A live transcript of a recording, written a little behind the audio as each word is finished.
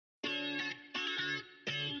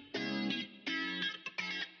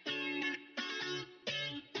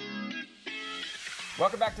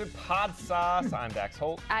Welcome back to Podsauce. I'm Dax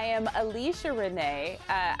Holt. I am Alicia Renee.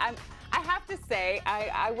 I have to say,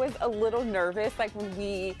 I was a little nervous, like when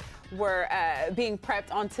we were being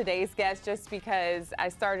prepped on today's guest, just because I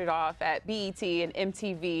started off at BET and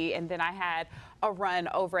MTV, and then I had a run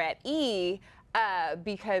over at E!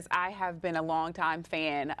 Because I have been a longtime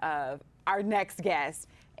fan of our next guest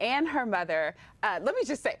and her mother. Let me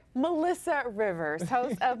just say, Melissa Rivers,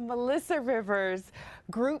 host of Melissa Rivers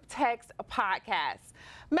Group Text Podcast.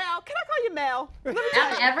 Mel, can I call you Mel?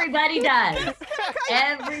 Everybody does.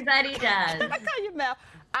 Everybody does. Can I call you Mel?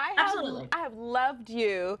 Absolutely. I have loved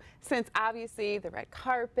you since obviously the red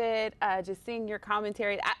carpet, just seeing your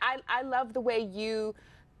commentary. I love the way you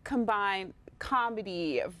combine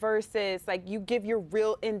comedy versus like you give your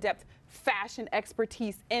real in-depth fashion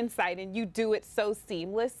expertise insight, and you do it so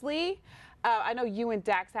seamlessly. I know you and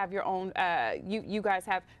Dax have your own, you guys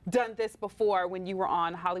have done this before when you were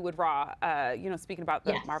on Hollywood Raw, you know, speaking about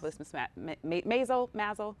the Marvelous Miss Maisel.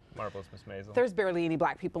 Marvelous Miss Maisel. There's barely any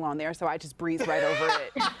black people on there, so I just breeze right over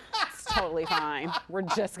it. It's totally fine. We're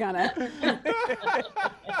just gonna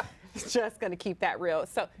keep that real.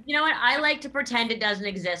 So you know what? I like to pretend it doesn't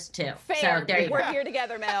exist too. Fair. So there you We're go. here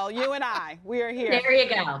together, Mel. You and I. We are here. There you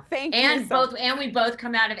go. Thank and you. So and we both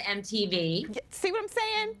come out of MTV. see what I'm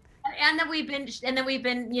saying? And then we've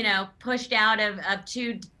been, you know, pushed out of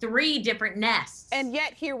 3 different nests. And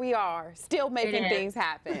yet here we are, still making things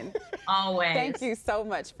happen. Always. Thank you so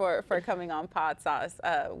much for coming on Podsauce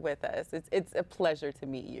with us. It's a pleasure to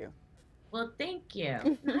meet you. Well, thank you.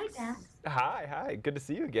 Hi, Dax. Hi. Good to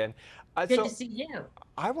see you again. Good to see you.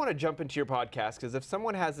 I want to jump into your podcast because if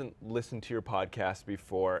someone hasn't listened to your podcast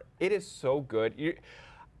before, it is so good.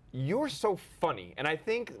 You're so funny, and I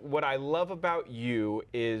think what I love about you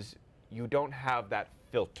is you don't have that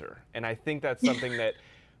filter, and I think that's something that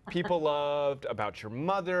people loved about your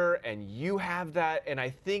mother, and you have that, and I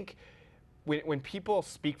think when people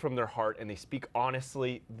speak from their heart and they speak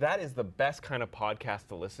honestly, that is the best kind of podcast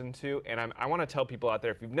to listen to, and I want to tell people out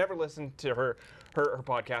there, if you've never listened to her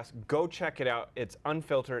podcast, go check it out. It's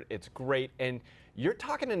unfiltered, it's great, and you're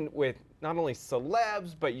talking with not only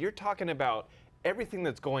celebs, but you're talking about everything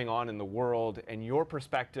that's going on in the world and your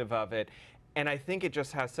perspective of it. And I think it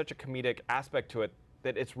just has such a comedic aspect to it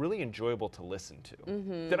that it's really enjoyable to listen to.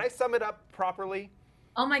 Mm-hmm. Did I sum it up properly?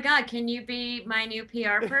 Oh my God, can you be my new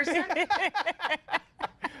PR person?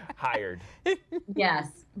 Hired. Yes.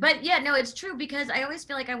 But yeah, no, it's true because I always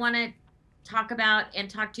feel like I want to talk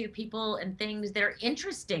to people and things that are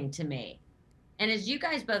interesting to me. And as you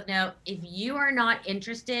guys both know, if you are not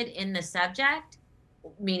interested in the subject,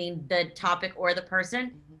 meaning the topic or the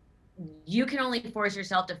person, you can only force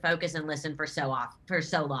yourself to focus and listen for so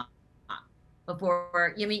long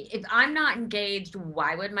before. I mean, if I'm not engaged,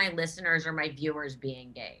 why would my listeners or my viewers be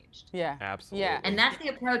engaged? Yeah, absolutely. Yeah, and that's the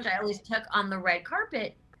approach I always took on the red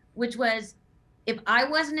carpet, which was, if I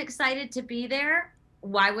wasn't excited to be there,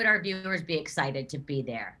 why would our viewers be excited to be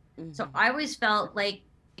there? Mm-hmm. So I always felt like,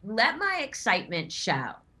 let my excitement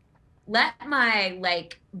show. Let my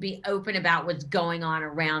be open about what's going on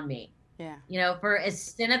around me. Yeah. You know, for as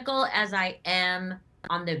cynical as I am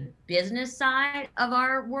on the business side of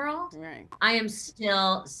our world, right, I am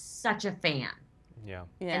still such a fan. Yeah.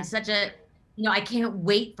 And such a, you know, I can't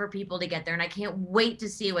wait for people to get there, and I can't wait to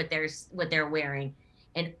see what they're wearing.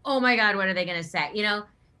 And oh my God, what are they going to say? You know,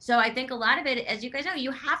 so I think a lot of it, as you guys know,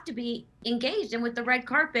 you have to be engaged. And with the red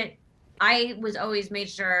carpet, I was always made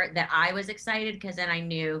sure that I was excited, because then I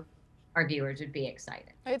knew our viewers would be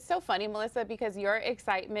excited. It's so funny, Melissa, because your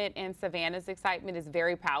excitement and Savannah's excitement is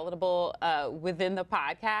very palatable within the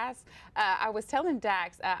podcast. I was telling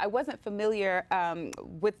Dax, I wasn't familiar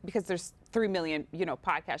because there's 3 million,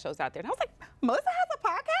 podcast shows out there. And I was like, Melissa has a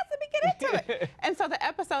podcast? Let me get into it. And so the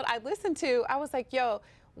episode I listened to, I was like, yo,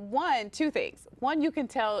 two things. One, you can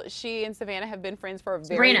tell she and Savannah have been friends for a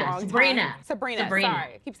very long time. Sabrina. Sorry,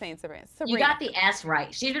 I keep saying Sabrina. You got the S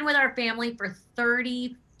right. She's been with our family for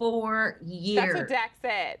 34 years. That's what Dax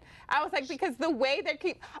said. I was like, because the way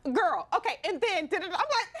they girl, okay, and then I'm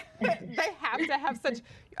like, they have to have such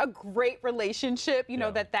a great relationship,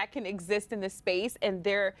 that can exist in this space, and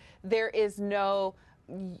there is no,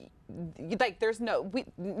 there's no,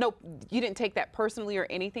 you didn't take that personally or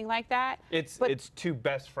anything like that. It's two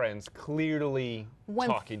best friends clearly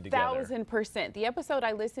talking together. 1000%. The episode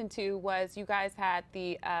I listened to was you guys had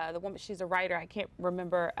the woman, she's a writer, I can't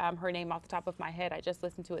remember her name off the top of my head. I just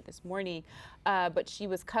listened to it this morning, but she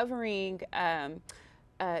was covering,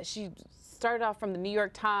 she started off from the New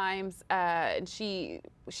York Times, and she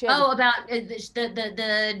had about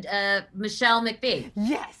the Michelle McPhee.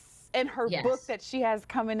 Yes. and her book that she has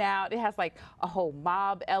coming out, it has like a whole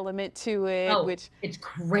mob element to it, which it's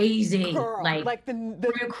crazy. Girl, like the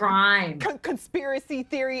true crime, conspiracy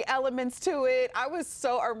theory elements to it. I was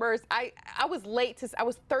so immersed. I was late I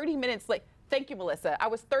was 30 minutes late. Thank you, Melissa. I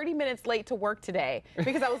was 30 minutes late to work today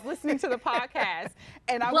because I was listening to the podcast,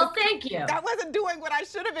 and thank you. I wasn't doing what I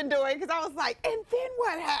should have been doing because I was like, and then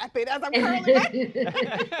what happened? As I'm curling back.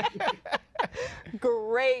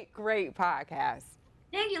 Great podcast.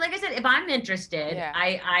 Thank you. Like I said, if I'm interested,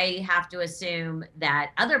 I have to assume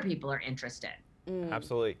that other people are interested.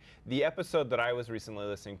 Absolutely. The episode that I was recently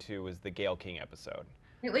listening to was the Gayle King episode.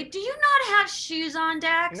 Wait, do you not have shoes on,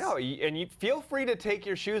 Dax? No, and you feel free to take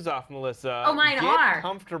your shoes off, Melissa. Oh, mine are.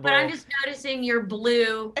 Comfortable. But I'm just noticing your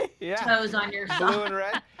blue toes on your socks. Blue and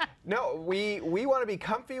red. No, we want to be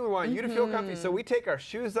comfy. We want you to feel comfy. So we take our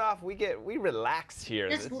shoes off. We relax here.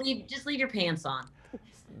 Just leave your pants on.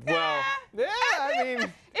 Well, yeah, I mean,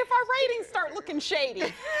 if our ratings start looking shady,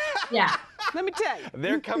 let me tell you,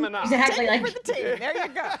 they're coming up. Exactly, take it for the team. There you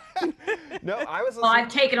go. No, I was. Well, I've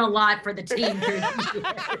taken a lot for the team.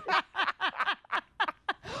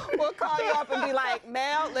 We'll call you up and be like,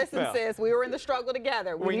 Mel, listen, sis, we were in the struggle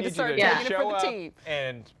together. We need to start taking it for the team.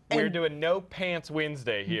 And we're doing no pants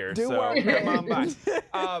Wednesday here. So work. come on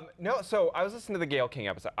by. No, so I was listening to the Gayle King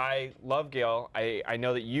episode. I love Gayle. I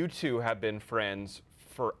know that you two have been friends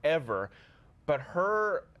forever, but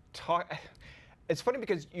her talk. It's funny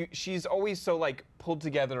because she's always so like pulled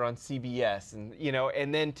together on CBS, and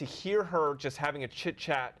and then to hear her just having a chit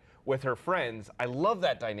chat with her friends, I love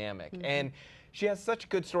that dynamic. And she has such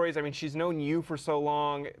good stories. I mean, she's known you for so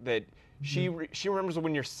long that she remembers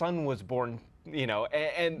when your son was born,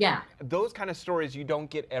 and those kind of stories you don't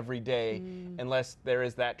get every day unless there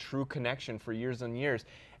is that true connection for years and years.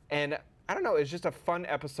 And I don't know, it's just a fun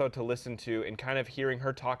episode to listen to, and kind of hearing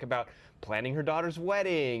her talk about planning her daughter's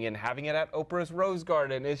wedding and having it at Oprah's Rose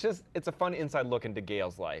Garden. It's a fun inside look into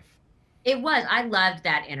Gayle's life. It was. I loved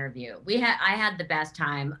that interview. I had the best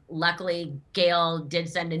time. Luckily, Gayle did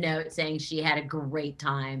send a note saying she had a great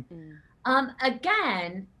time.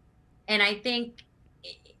 Again, and I think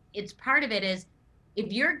it's part of it is,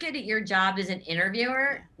 if you're good at your job as an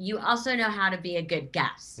interviewer, you also know how to be a good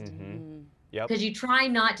guest. Yep. Because you try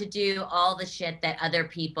not to do all the shit that other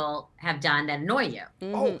people have done that annoy you.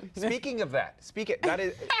 Oh, speaking of that, that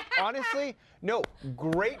is honestly, no,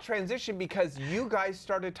 great transition, because you guys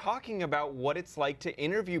started talking about what it's like to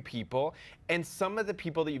interview people, and some of the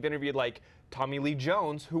people that you've interviewed, like Tommy Lee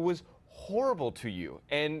Jones, who was horrible to you,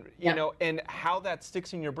 and and how that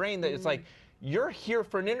sticks in your brain, that it's like, you're here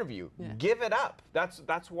for an interview. Give it up.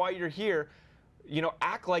 That's why you're here.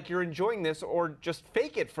 Act like you're enjoying this, or just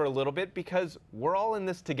fake it for a little bit, because we're all in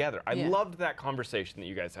this together. I loved that conversation that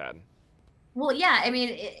you guys had. Well, yeah, I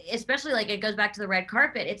mean, especially like it goes back to the red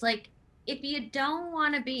carpet. It's like, if you don't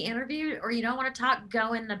want to be interviewed or you don't want to talk,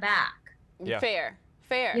 go in the back. Yeah. Fair.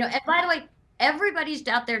 And by the way, everybody's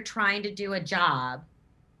out there trying to do a job,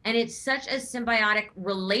 and it's such a symbiotic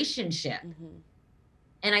relationship.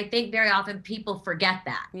 And I think very often people forget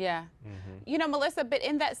that. Yeah. Melissa, but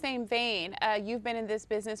in that same vein, you've been in this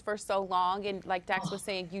business for so long, and like Dax was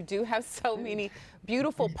saying, you do have so many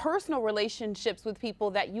beautiful personal relationships with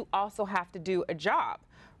people that you also have to do a job,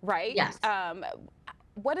 right? Yes.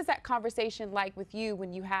 What is that conversation like with you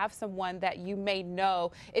when you have someone that you may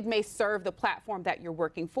know it may serve the platform that you're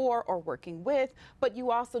working for or working with, but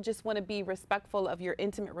you also just want to be respectful of your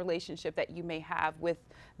intimate relationship that you may have with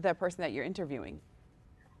the person that you're interviewing?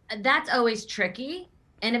 That's always tricky.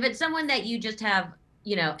 And if it's someone that you just have,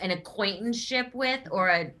 an acquaintanceship with or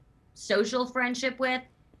a social friendship with,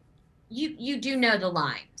 you do know the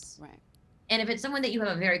lines. Right. And if it's someone that you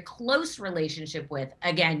have a very close relationship with,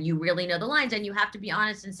 again, you really know the lines, and you have to be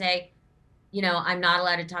honest and say, I'm not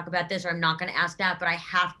allowed to talk about this, or I'm not going to ask that, but I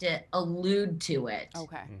have to allude to it.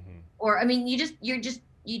 Okay. Or, I mean,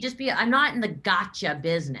 I'm not in the gotcha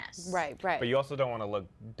business. Right. But you also don't want to look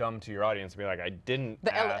dumb to your audience and be like, I didn't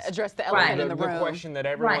address the elephant in the room. The question that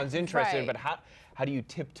everyone's interested in, but how do you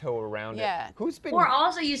tiptoe around it? Or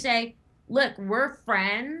also you say, look, we're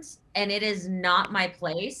friends, and it is not my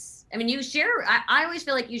place. I mean, you share, I always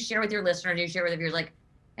feel like you share with your listeners, you share with your viewers, like,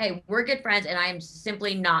 hey, we're good friends, and I'm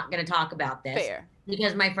simply not going to talk about this. Fair.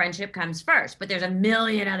 Because my friendship comes first, but there's a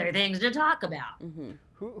million other things to talk about.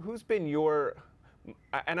 Who's been your,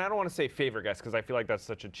 and I don't want to say favorite guest, because I feel like that's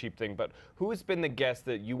such a cheap thing, but who has been the guest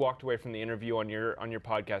that you walked away from the interview on your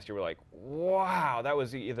podcast, you were like, wow, that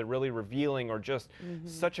was either really revealing or just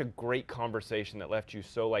such a great conversation that left you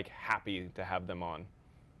so happy to have them on?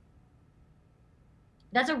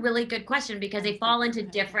 That's a really good question, because they fall into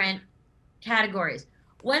different categories.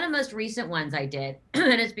 One of the most recent ones I did,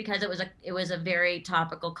 and it's because it was a very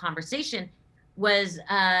topical conversation, was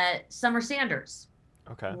Summer Sanders.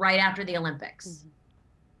 Okay. Right after the Olympics.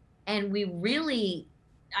 And we really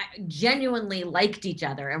genuinely liked each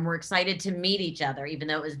other and were excited to meet each other, even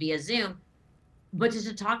though it was via Zoom. But just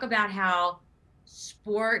to talk about how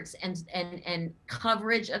sports and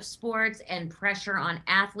coverage of sports and pressure on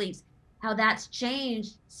athletes, how that's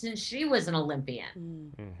changed since she was an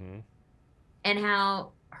Olympian. Mm-hmm. And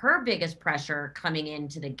how her biggest pressure coming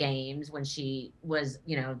into the games when she was,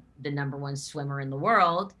 you know, the #1 swimmer in the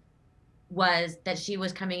world, was that she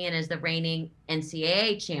was coming in as the reigning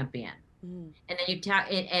NCAA champion. And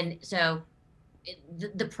then so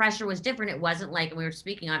the pressure was different. It wasn't like, and we were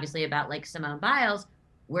speaking obviously about like Simone Biles,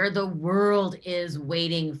 where the world is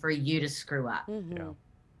waiting for you to screw up. Yeah.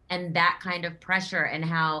 And that kind of pressure, and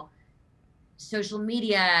how social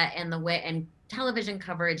media and the way, and television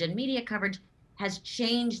coverage and media coverage has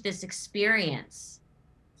changed this experience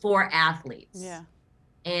for athletes. Yeah.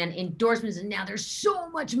 And endorsements, and now there's so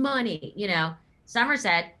much money. You know, Summer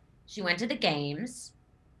said she went to the games,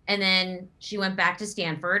 and then she went back to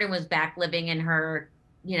Stanford and was back living in her,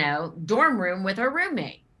 you know, dorm room with her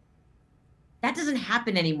roommate. That doesn't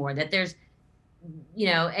happen anymore. That there's, you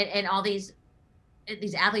know, and all these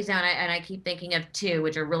athletes now, and I keep thinking of two,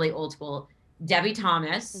 which are really old school, Debbie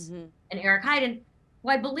Thomas and Eric Heiden, who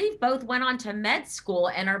I believe both went on to med school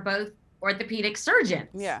and are both orthopedic surgeons.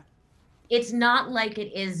 Yeah. It's not like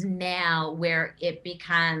it is now, where it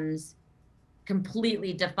becomes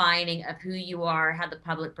completely defining of who you are, how the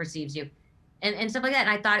public perceives you, and stuff like that. And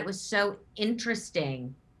I thought it was so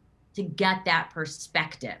interesting to get that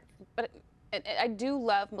perspective. But I do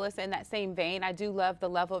love, Melissa, in that same vein, I do love the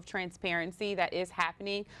level of transparency that is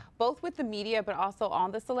happening, both with the media, but also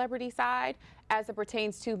on the celebrity side, as it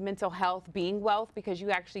pertains to mental health being wealth, because you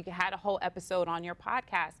actually had a whole episode on your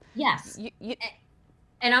podcast. Yes.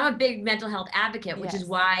 And I'm a big mental health advocate, which is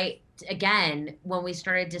why, again, when we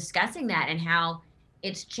started discussing that and how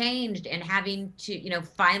it's changed, and having to, you know,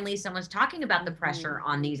 finally someone's talking about the pressure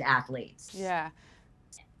on these athletes. Yeah.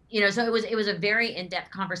 You know, so it was a very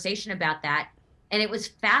in-depth conversation about that. And it was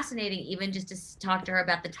fascinating even just to talk to her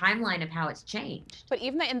about the timeline of how it's changed. But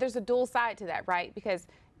even, and there's a dual side to that, right? Because,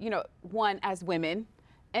 you know, one, as women,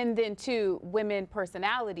 and then two, women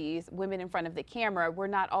personalities, women in front of the camera, we're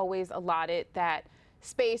not always allotted that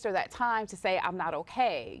space or that time to say, I'm not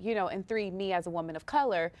okay, you know, and three, me as a woman of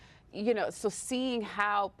color, you know, so seeing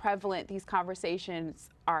how prevalent these conversations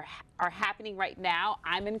are happening right now,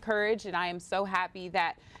 I'm encouraged, and I am so happy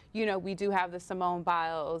that, you know, we do have the Simone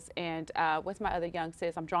Biles and what's my other young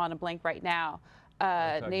sis? I'm drawing a blank right now.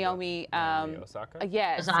 Naomi Osaka?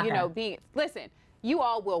 Yes, Osaka. you know, listen, you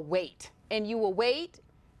all will wait, and you will wait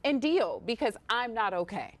and deal, because I'm not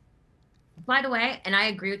okay. By the way, and I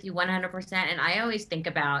agree with you 100%. And I always think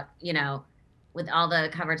about, you know, with all the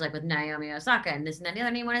coverage, like with Naomi Osaka and this and that and the other,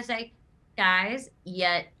 and you want to say, guys,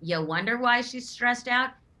 yet you wonder why she's stressed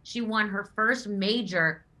out. She won her first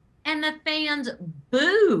major, and the fans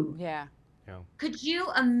booed. Yeah. Could you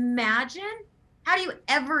imagine? How do you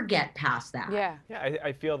ever get past that? Yeah. Yeah,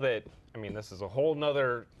 I feel that, I mean, this is a whole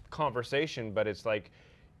nother conversation, but it's like,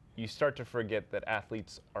 you start to forget that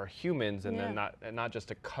athletes are humans, and they're not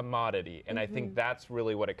just a commodity. And I think that's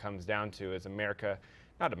really what it comes down to, is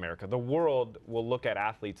the world will look at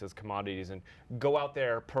athletes as commodities and go out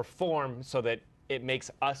there, perform so that it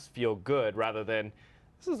makes us feel good, rather than,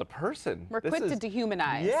 this is a person. We're quick to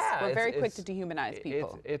dehumanize. Yeah. We're very quick to dehumanize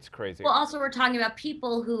people. It's crazy. Well, also we're talking about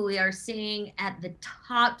people who we are seeing at the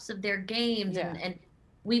tops of their games, and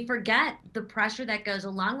we forget the pressure that goes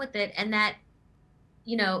along with it, and that,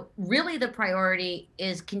 you know, really the priority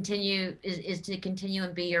is to continue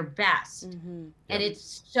and be your best. And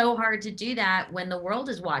it's so hard to do that when the world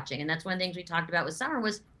is watching. And that's one of the things we talked about with Summer,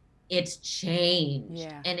 was it's changed.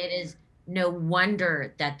 And it is no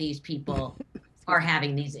wonder that these people are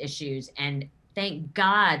having these issues, and thank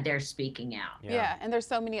God they're speaking out. Yeah, and there's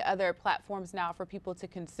so many other platforms now for people to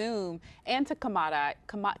consume and to what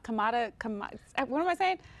am I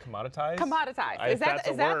saying? Commoditize? Commoditize. Is that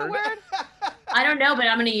the word? I don't know, but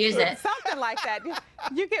I'm going to use it. Something like that.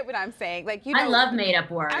 You get what I'm saying. Like, you know, I love made-up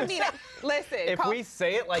words. I mean, listen. If we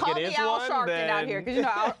say it like it is Al one, Sharpton then... out here, because you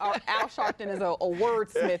know Al Sharpton is a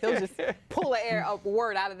wordsmith. He'll just pull a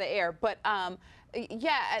word out of the air. But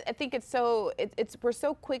yeah, I think we're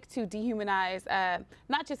so quick to dehumanize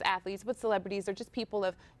not just athletes, but celebrities, or just people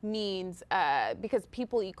of means, because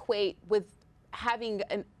people equate with having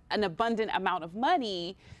an abundant amount of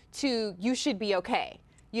money to, you should be okay.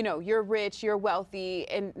 You know, you're rich, you're wealthy,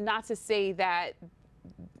 and not to say that,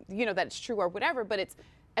 you know, that's true or whatever, but it's,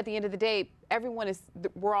 at the end of the day,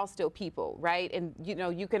 we're all still people, right? And, you know,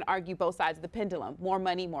 you can argue both sides of the pendulum. More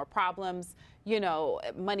money, more problems. You know,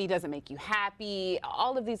 money doesn't make you happy.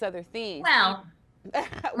 All of these other things. Well,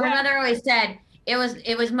 my mother always said it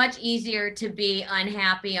was much easier to be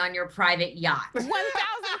unhappy on your private yacht. 1,000%.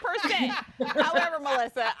 However,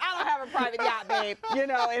 Melissa, I don't have a private yacht, babe. You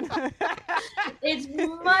know, and it's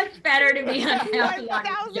much better to be unhappy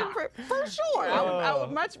on your yacht. For sure. I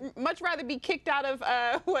would much rather be kicked out of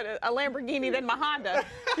a Lamborghini than my Honda.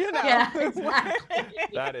 You know. Yeah, exactly.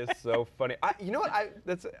 That is so funny. You know what?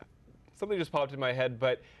 That's something just popped in my head.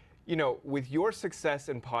 But you know, with your success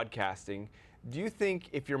in podcasting, do you think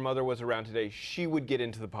if your mother was around today, she would get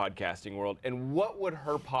into the podcasting world? And what would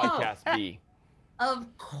her podcast be? Of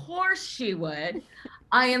course she would.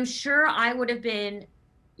 I am sure I would have been,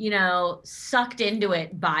 you know, sucked into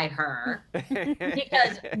it by her.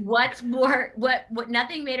 Because what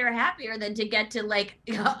nothing made her happier than to get to like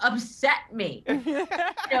upset me. You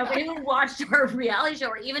know, if anyone watched her reality show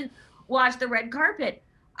or even watched the red carpet,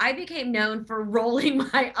 I became known for rolling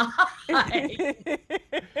my eye.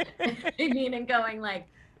 I mean, and going like,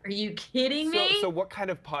 are you kidding me? So what kind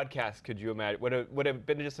of podcast could you imagine? Would have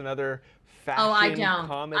been just another fashion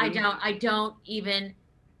comedy? I don't even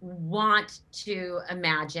want to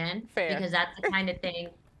imagine. Fair. Because that's the kind of thing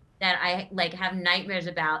that I like have nightmares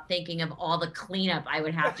about, thinking of all the cleanup I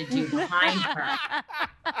would have to do behind her.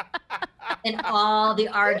 And all the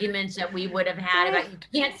arguments that we would have had about, you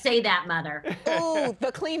can't say that, mother. Ooh,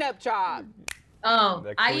 the cleanup job. Oh,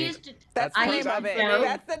 I used to. That's the name of it.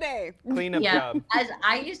 That's the name. Cleanup job. As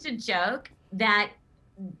I used to joke that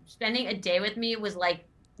spending a day with me was like,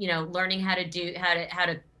 you know, learning how to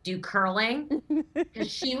do curling,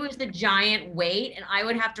 because she was the giant weight and I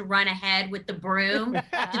would have to run ahead with the broom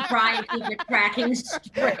to try and keep it cracking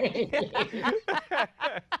straight.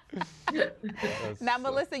 Now,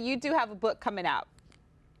 Melissa, you do have a book coming out.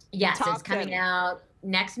 Yes, it's coming out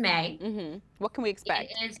next May. Mm-hmm. What can we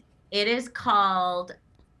expect? It is called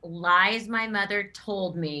Lies My Mother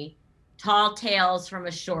Told Me, Tall Tales from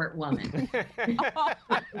a Short Woman.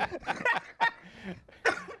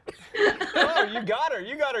 Oh, you got her.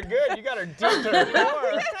 You got her good. You got her deep to her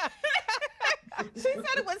core. She said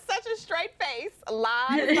it with such a straight face.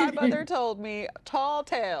 Lies my mother told me, tall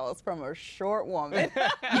tales from a short woman.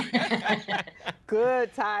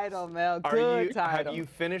 Good title, Mel. Good title. Have you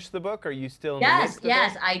finished the book? Are you still in the midst of it?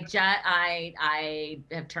 Yes. I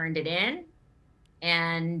have turned it in.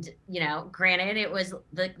 And, you know, granted, it was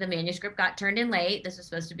the manuscript got turned in late. This was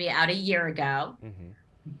supposed to be out a year ago. Mm-hmm.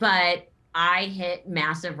 But I hit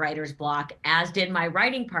massive writer's block, as did my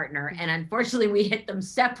writing partner. And unfortunately, we hit them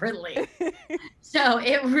separately. So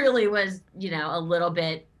it really was, you know, a little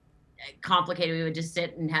bit complicated. We would just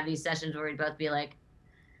sit and have these sessions where we'd both be like,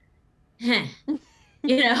 you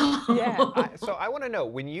know. Yeah. So I want to know,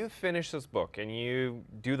 when you finish this book and you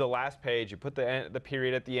do the last page, you put the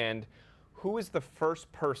period at the end, who is the first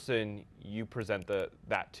person you present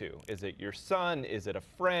that to? Is it your son? Is it a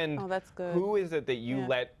friend? Oh, that's good. Who is it that you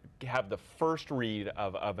let have the first read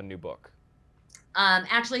of a new book?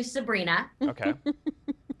 Actually, Sabrina. Okay.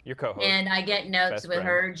 Your co-host. And I get notes Best with friend.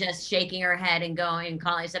 her just shaking her head and going and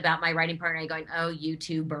calling us about my writing partner and going, oh, you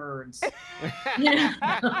two birds. You know?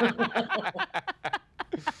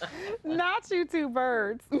 Not you two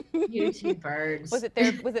birds. You two birds. Was it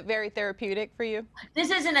very therapeutic for you? This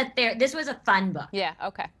isn't this was a fun book. Yeah,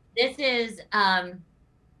 okay. This is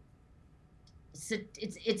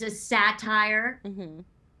it's a satire. Mm-hmm.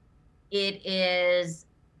 It is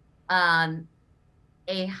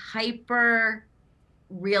a hyper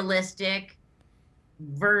realistic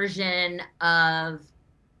version of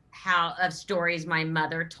stories my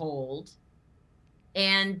mother told.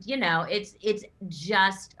 And, you know, it's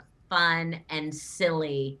just fun and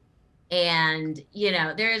silly. And, you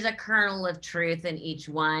know, there is a kernel of truth in each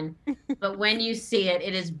one. But when you see it,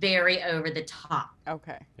 it is very over the top.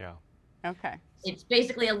 Okay. Yeah. Okay. It's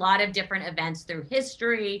basically a lot of different events through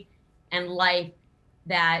history and life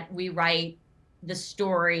that we write the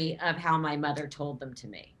story of how my mother told them to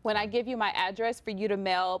me. When I give you my address for you to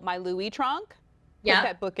mail my Louis trunk, put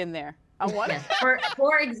that book in there. I want it.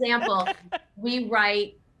 For example, we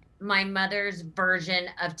write my mother's version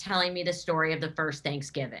of telling me the story of the first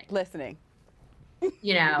Thanksgiving. Listening.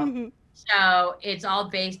 You know, so it's all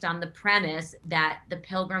based on the premise that the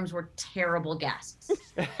Pilgrims were terrible guests.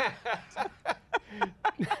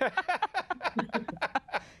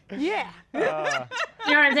 Yeah. You know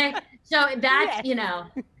what I'm saying? So that's, you know,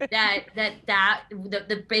 the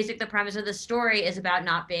premise of the story is about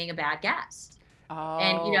not being a bad guest. Oh.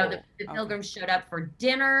 And, you know, the Pilgrims showed up for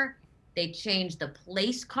dinner They changed the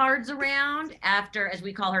place cards around after, as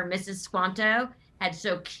we call her, Mrs. Squanto, had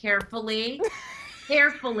so carefully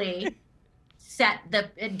done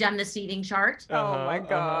the seating chart. Oh my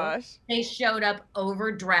gosh. They showed up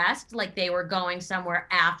overdressed, like they were going somewhere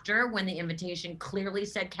after when the invitation clearly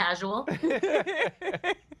said casual.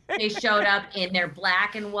 They showed up in their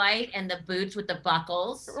black and white and the boots with the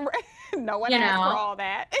buckles. No one asked for all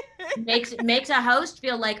that. makes a host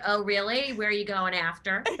feel like, oh really? Where are you going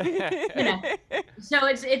after? So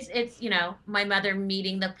it's my mother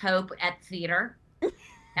meeting the Pope at theater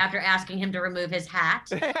after asking him to remove his hat.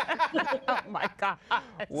 Oh my God.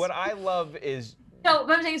 What I love is. So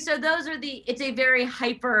but I'm saying, so those are it's a very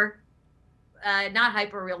not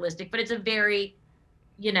hyper realistic, but it's a very,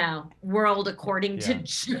 world according to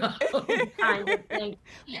Joe kind of thing,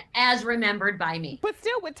 as remembered by me. But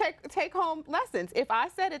still would take home lessons. If I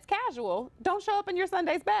said it's casual, don't show up in your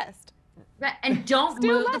Sunday's best. And don't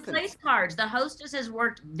Still move lessons. the place cards. The hostess has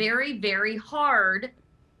worked very, very hard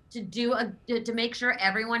to make sure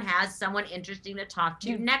everyone has someone interesting to talk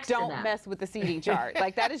to next to them. Don't mess with the seating chart.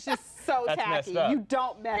 Like, that is just so That's tacky. messed up. You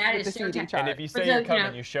don't mess with the seating chart. And if you say you're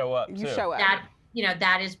coming, you show up. You too. show up.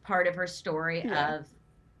 That is part of her story of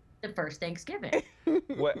the first Thanksgiving.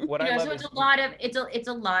 What I love so is it's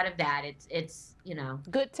a lot of that. It's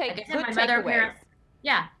good like I said, my mother apparently,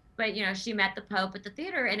 but she met the Pope at the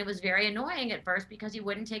theater, and it was very annoying at first because he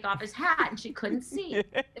wouldn't take off his hat and she couldn't see.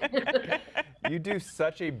 You do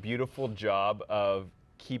such a beautiful job of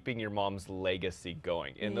keeping your mom's legacy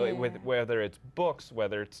going, with whether it's books,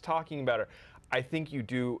 whether it's talking about her. I think you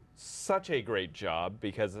do such a great job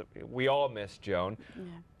because we all miss Joan. Yeah.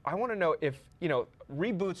 I want to know if,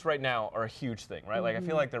 reboots right now are a huge thing, right? Like, I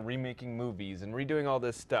feel like they're remaking movies and redoing all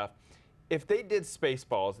this stuff. If they did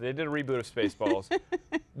Spaceballs, they did a reboot of Spaceballs,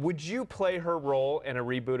 would you play her role in a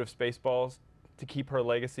reboot of Spaceballs to keep her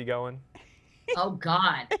legacy going? Oh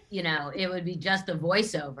God, it would be just the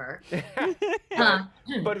voiceover.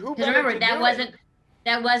 But who? Remember, that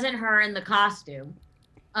wasn't her in the costume.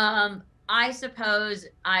 I suppose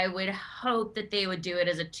I would hope that they would do it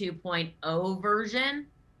as a 2.0 version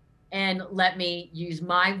and let me use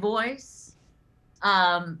my voice.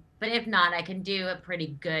 But if not, I can do a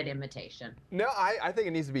pretty good imitation. No, I think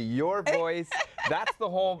it needs to be your voice. That's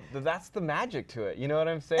the magic to it. You know what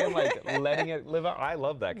I'm saying? Like, letting it live out. I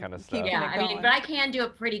love that kind of stuff. Yeah, but I can do a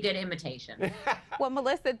pretty good imitation. Well,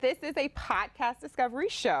 Melissa, this is a podcast discovery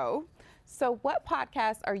show. So what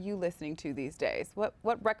podcasts are you listening to these days? What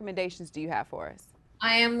recommendations do you have for us?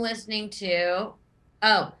 I am listening to,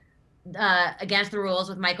 Against the Rules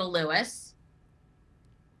with Michael Lewis.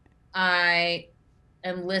 I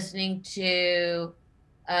am listening to,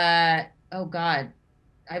 oh God,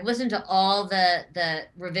 I've listened to all the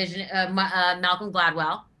revision, Malcolm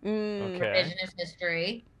Gladwell, Revisionist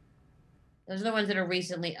History. Those are the ones that are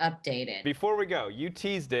recently updated. Before we go, you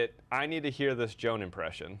teased it. I need to hear this Joan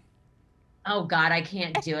impression. Oh God, I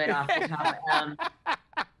can't do it off the top.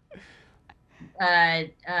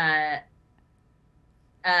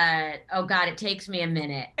 Oh God, it takes me a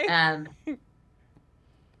minute.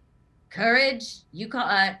 Courage. You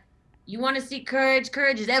want to see courage?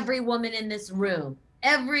 Courage is every woman in this room.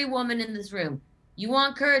 Every woman in this room. You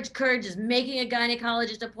want courage? Courage is making a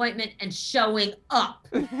gynecologist appointment and showing up.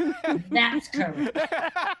 That's courage.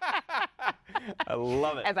 I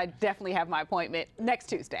love it. As I definitely have my appointment next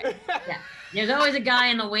Tuesday. Yeah. There's always a guy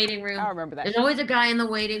in the waiting room. I remember that. There's always a guy in the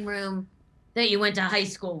waiting room that you went to high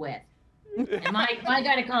school with. And my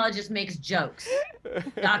gynecologist makes jokes.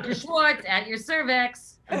 Dr. Schwartz, at your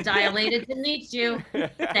cervix. I'm dilated to meet you.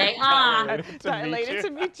 Say ah. Dilated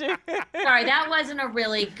to meet you. Sorry, that wasn't a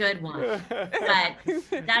really good one. But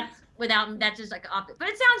that's just like off. But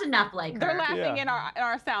it sounds enough like They're her. laughing in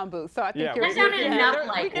our sound booth, so I think that sounded enough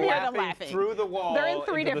like we can hear them laughing through the wall. They're in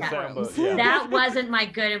 3 different rooms. Yeah. That wasn't my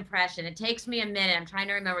good impression. It takes me a minute. I'm trying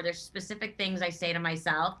to remember. There's specific things I say to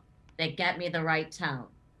myself that get me the right tone.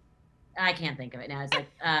 I can't think of it now. It's like,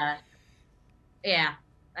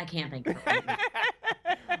 I can't think of it.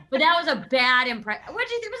 But that was a bad impression. What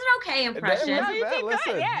did you think? It was an okay impression. No, you did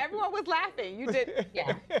good. Yeah, everyone was laughing. You did.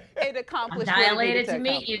 Yeah. It accomplished. I'm dilated to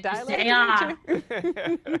meet you.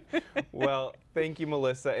 Well, thank you,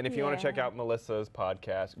 Melissa. And if you want to check out Melissa's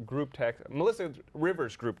podcast, Group Text, Melissa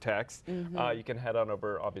Rivers Group Text, you can head on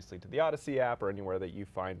over, obviously, to the Odyssey app or anywhere that you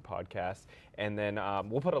find podcasts. And then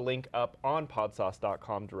we'll put a link up on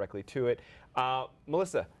podsauce.com directly to it.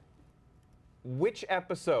 Melissa, which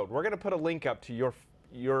episode? We're going to put a link up to your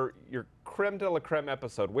creme de la creme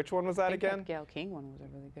episode. Which one was that again? That Gayle King one was a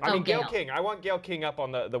really good. I mean, Gayle King. I want Gayle King up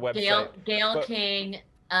on the website. Gayle King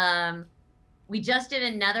We just did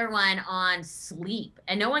another one on sleep,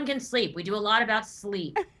 and no one can sleep. We do a lot about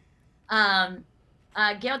sleep.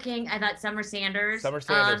 Gayle King, I thought Summer Sanders. Summer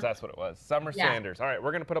Sanders, that's what it was. Summer yeah. Sanders. All right,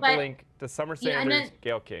 we're going to put up a link to Summer Sanders,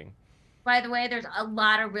 Gayle King. By the way, there's a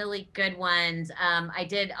lot of really good ones. I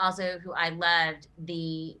did also, who I loved,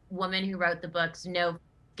 the woman who wrote the books, No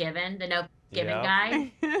Given, the No Given guy.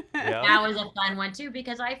 That was a fun one too,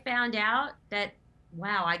 because I found out that,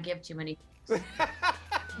 wow, I give too many.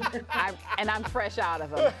 I'm fresh out of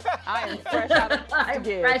them. I am fresh out of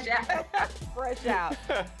them. Fresh out. Fresh out.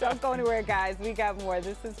 Don't go anywhere, guys. We got more.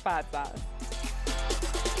 This is Podsauce.